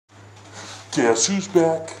Guess who's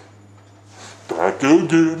back? Back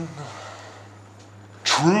again.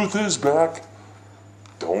 Truth is back.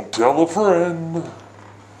 Don't tell a friend.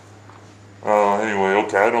 Anyway,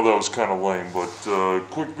 okay, I know that was kind of lame, but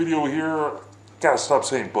quick video here. Gotta stop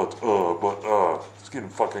saying but. It's getting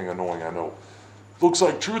fucking annoying, I know. Looks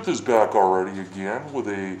like Truth is back already again with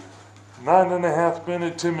a 9.5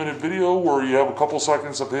 minute, 10-minute video where you have a couple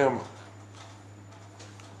seconds of him.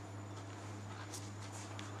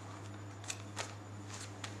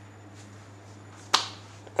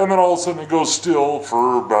 And then all of a sudden it goes still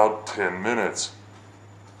for about 10 minutes.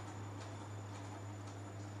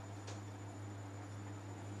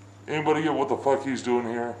 Anybody get what the fuck he's doing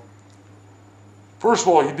here? First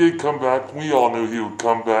of all, he did come back. We all knew he would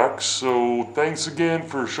come back. So thanks again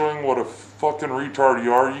for showing what a fucking retard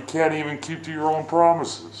you are. You can't even keep to your own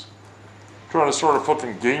promises. Trying to start a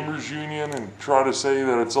fucking gamers union and try to say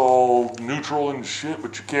that it's all neutral and shit,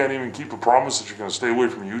 but you can't even keep a promise that you're going to stay away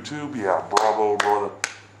from YouTube. Yeah, bravo, brother.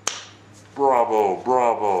 Bravo,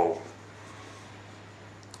 bravo.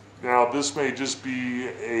 Now, this may just be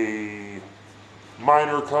a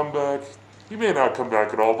minor comeback. He may not come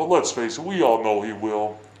back at all, but let's face it, we all know he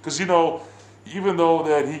will. Because, you know, even though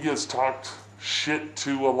that he gets talked shit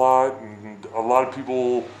to a lot, and a lot of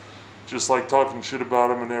people just like talking shit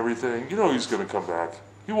about him and everything, you know he's going to come back.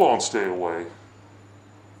 He won't stay away.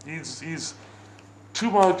 He's too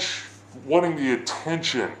much wanting the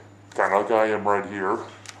attention, kind of like I am right here.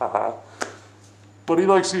 Haha. But he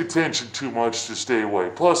likes the attention too much to stay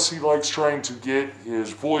away. Plus, he likes trying to get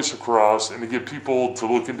his voice across and to get people to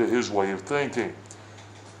look into his way of thinking.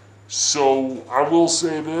 So, I will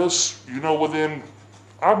say this, you know,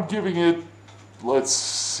 I'm giving it, let's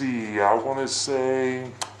see, I want to say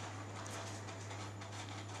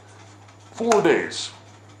 4 days.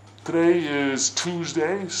 Today is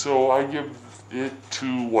Tuesday, so I give it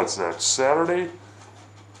to, what's that, Saturday?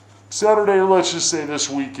 Saturday, let's just say this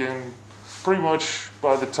weekend. Pretty much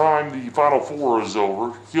by the time the Final Four is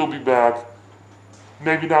over, he'll be back.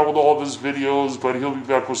 Maybe not with all of his videos, but he'll be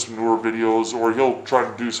back with some newer videos, or he'll try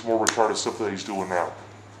to do some more retarded stuff that he's doing now.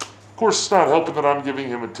 Of course, it's not helping that I'm giving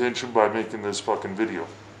him attention by making this fucking video.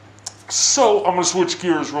 So, I'm going to switch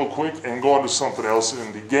gears real quick and go on to something else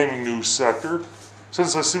in the gaming news sector,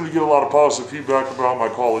 since I seem to get a lot of positive feedback about my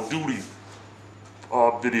Call of Duty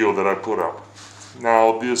video that I put up.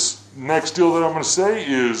 Now, this next deal that I'm going to say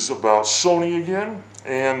is about Sony again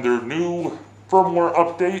and their new firmware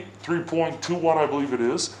update, 3.21 I believe it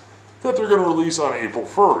is, that they're going to release on April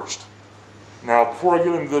 1st. Now, before I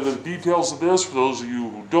get into the details of this, for those of you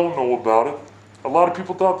who don't know about it, a lot of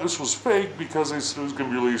people thought this was fake because they said it was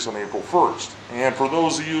going to be released on April 1st. And for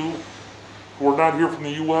those of you who are not here from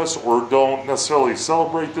the US or don't necessarily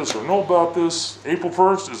celebrate this or know about this, April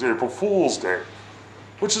 1st is April Fool's Day,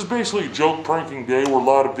 which is basically a joke pranking day where a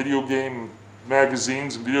lot of video game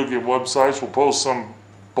magazines and video game websites will post some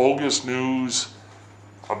bogus news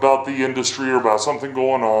about the industry or about something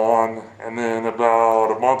going on, and then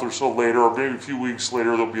about a month or so later, or maybe a few weeks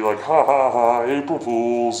later, they'll be like, ha ha ha, April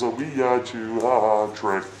Fools, Bi-Otch, ha ha,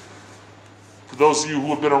 trick. For those of you who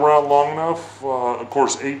have been around long enough, of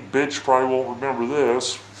course 8-Bitch probably won't remember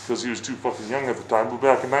this, because he was too fucking young at the time, but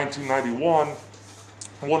back in 1991,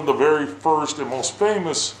 one of the very first and most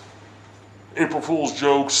famous April Fool's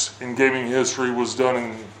jokes in gaming history was done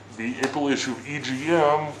in the April issue of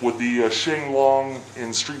EGM with the Shane Long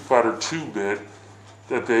in Street Fighter 2-bit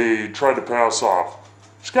that they tried to pass off.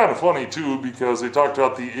 It's kind of funny too because they talked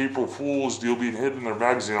about the April Fool's deal being hidden in their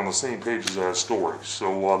magazine on the same page as that story.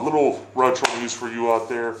 So a little retro news for you out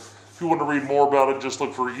there. If you want to read more about it, just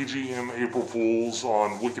look for EGM April Fool's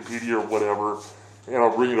on Wikipedia or whatever, and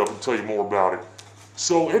I'll bring it up and tell you more about it.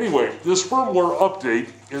 So anyway, this firmware update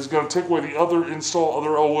is going to take away the install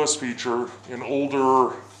other OS feature in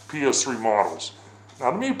older PS3 models.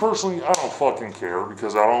 Now to me personally, I don't fucking care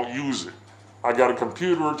because I don't use it. I got a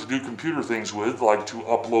computer to do computer things with, like to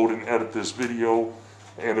upload and edit this video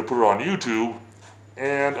and to put it on YouTube.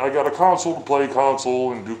 And I got a console to play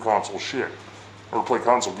console and do console shit. Or play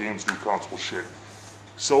console games, do console shit.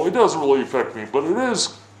 So it doesn't really affect me, but it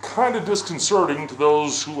is kind of disconcerting to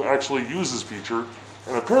those who actually use this feature.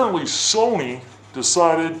 And apparently Sony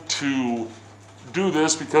decided to do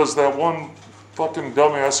this because that one fucking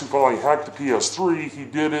dumbass who probably hacked the PS3, he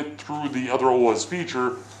did it through the other OS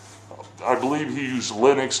feature. I believe he used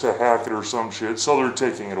Linux to hack it or some shit, so they're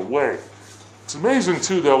taking it away. It's amazing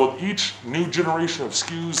too that with each new generation of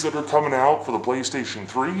SKUs that are coming out for the PlayStation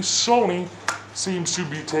 3, Sony seems to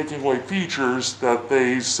be taking away features that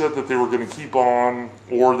they said that they were going to keep on,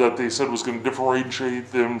 or that they said was going to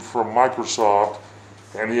differentiate them from Microsoft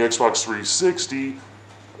and the Xbox 360.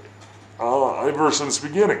 ever since the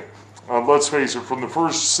beginning. Let's face it, from the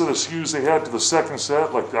first set of SKUs they had to the second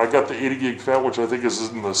set, like I got the 80 gig FAT, which I think is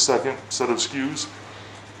in the second set of SKUs.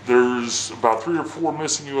 There's about 3 or 4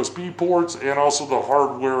 missing USB ports, and also the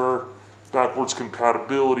hardware backwards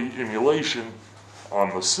compatibility emulation on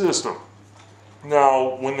the system.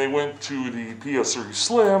 Now, when they went to the PS3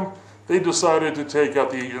 Slim, they decided to take out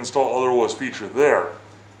the install other OS feature there.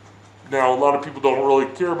 Now, a lot of people don't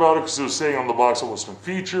really care about it because it was saying on the box it wasn't a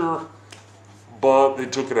feature, but they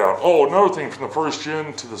took it out. Oh, another thing, from the first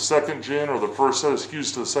gen to the second gen, or the first set of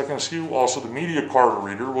SKUs to the second SKU, also the media card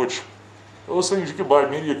reader, which those things you could buy a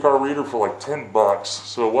media card reader for like $10.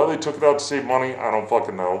 So why they took it out to save money, I don't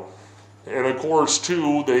fucking know. And of course,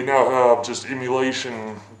 too, they now have just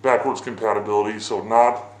emulation backwards compatibility, so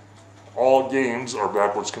not all games are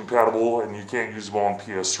backwards compatible and you can't use them on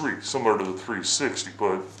PS3, similar to the 360,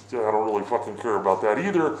 but I don't really fucking care about that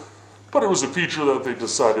either. But it was a feature that they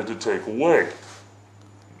decided to take away.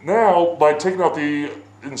 Now, by taking out the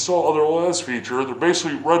install other OS feature, they're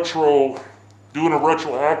basically doing a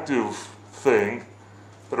retroactive thing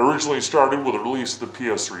that originally started with the release of the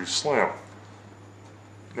PS3 Slim.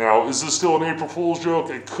 Now, is this still an April Fool's joke?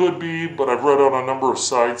 It could be, but I've read on a number of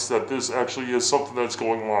sites that this actually is something that's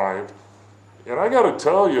going live. And I gotta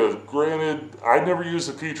tell you, granted, I never use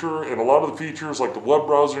the feature, and a lot of the features, like the web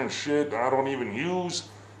browser and shit, I don't even use.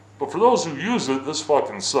 But for those who use it, this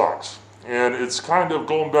fucking sucks. And it's kind of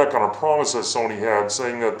going back on a promise that Sony had,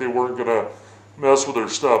 saying that they weren't gonna mess with their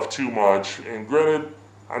stuff too much. And granted,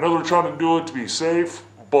 I know they're trying to do it to be safe,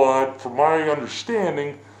 but from my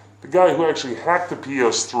understanding, the guy who actually hacked the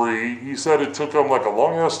PS3, he said it took him like a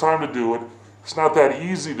long ass time to do it. It's not that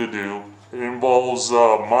easy to do. It involves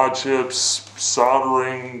mod chips,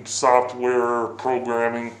 soldering, software,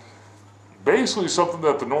 programming. Basically something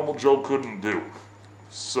that the normal Joe couldn't do.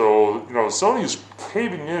 So, you know, Sony's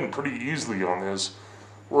caving in pretty easily on this.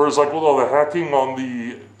 Whereas like with all the hacking on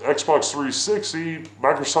the Xbox 360,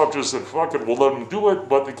 Microsoft just said, fuck it, we'll let them do it,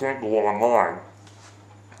 but they can't go online.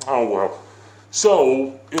 Oh well.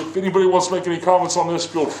 So, if anybody wants to make any comments on this,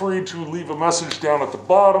 feel free to leave a message down at the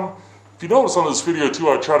bottom. If you notice on this video too,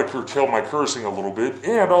 I try to curtail my cursing a little bit,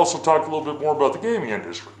 and also talk a little bit more about the gaming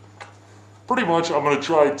industry. Pretty much, I'm going to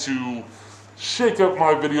try to shake up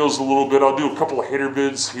my videos a little bit. I'll do a couple of hater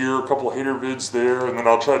vids here, a couple of hater vids there, and then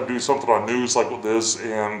I'll try to do something on news like with this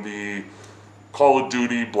and the Call of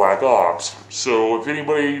Duty Black Ops. So if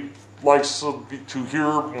anybody likes to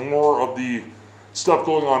hear more of the stuff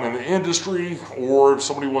going on in the industry, or if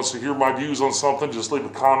somebody wants to hear my views on something, just leave a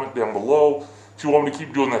comment down below. If you want me to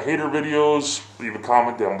keep doing the hater videos, leave a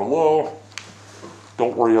comment down below.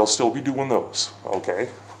 Don't worry, I'll still be doing those, okay?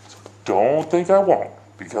 Don't think I won't,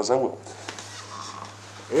 because I will.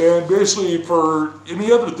 And basically, for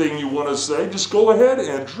any other thing you want to say, just go ahead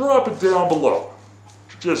and drop it down below.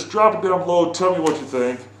 Just drop it down below, tell me what you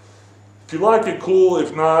think. If you like it, cool.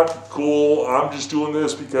 If not, cool. I'm just doing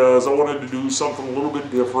this because I wanted to do something a little bit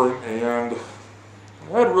different, and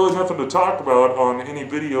I had really nothing to talk about on any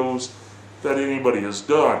videos that anybody has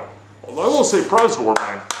done. Although I will say, Prezdor,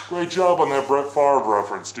 man, great job on that Brett Favre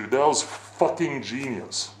reference, dude. That was fucking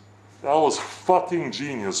genius. That was fucking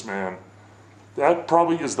genius, man. That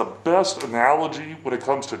probably is the best analogy when it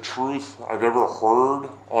comes to truth I've ever heard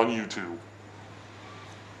on YouTube.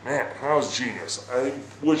 Man, that was genius. I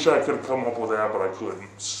wish I could have come up with that, but I couldn't.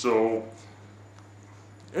 So,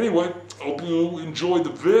 anyway, hope you enjoyed the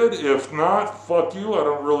vid. If not, fuck you, I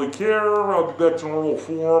don't really care. I'll be back to normal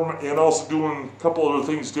form, and also doing a couple other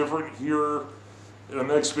things different here in the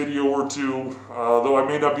next video or two. Though I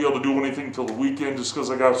may not be able to do anything till the weekend just because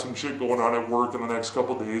I got some shit going on at work in the next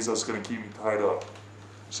couple of days. That's going to keep me tied up.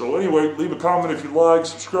 So anyway, leave a comment if you like,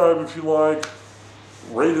 subscribe if you like,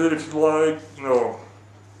 rate it if you like, you know.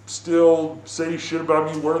 Still say shit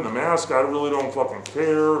about me wearing the mask, I really don't fucking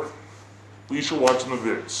care. At least you're watching the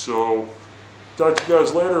vids. So, talk to you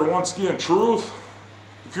guys later. Once again, truth,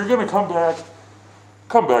 if you're going to come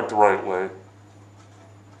back the right way.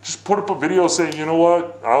 Just put up a video saying, you know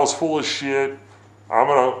what, I was full of shit. I'm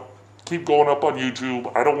going to keep going up on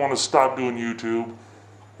YouTube. I don't want to stop doing YouTube.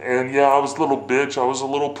 And yeah, I was a little bitch. I was a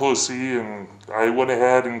little pussy. And I went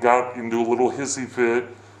ahead and got into a little hissy fit.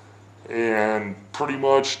 And pretty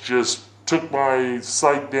much just took my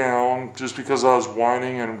site down just because I was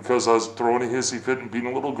whining and because I was throwing a hissy fit and being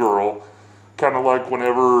a little girl. Kind of like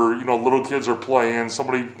whenever, you know, little kids are playing,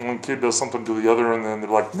 one kid does something to the other, and then they're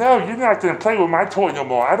like, no, you're not going to play with my toy no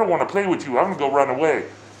more. I don't want to play with you. I'm going to go run away.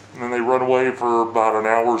 And then they run away for about an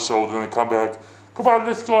hour or so, then they come back. Come on,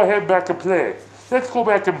 let's go ahead back and play. Let's go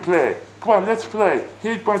back and play. Come on, let's play.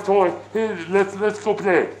 Here's my toy. Here, let's go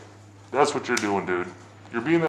play. That's what you're doing, dude. You're being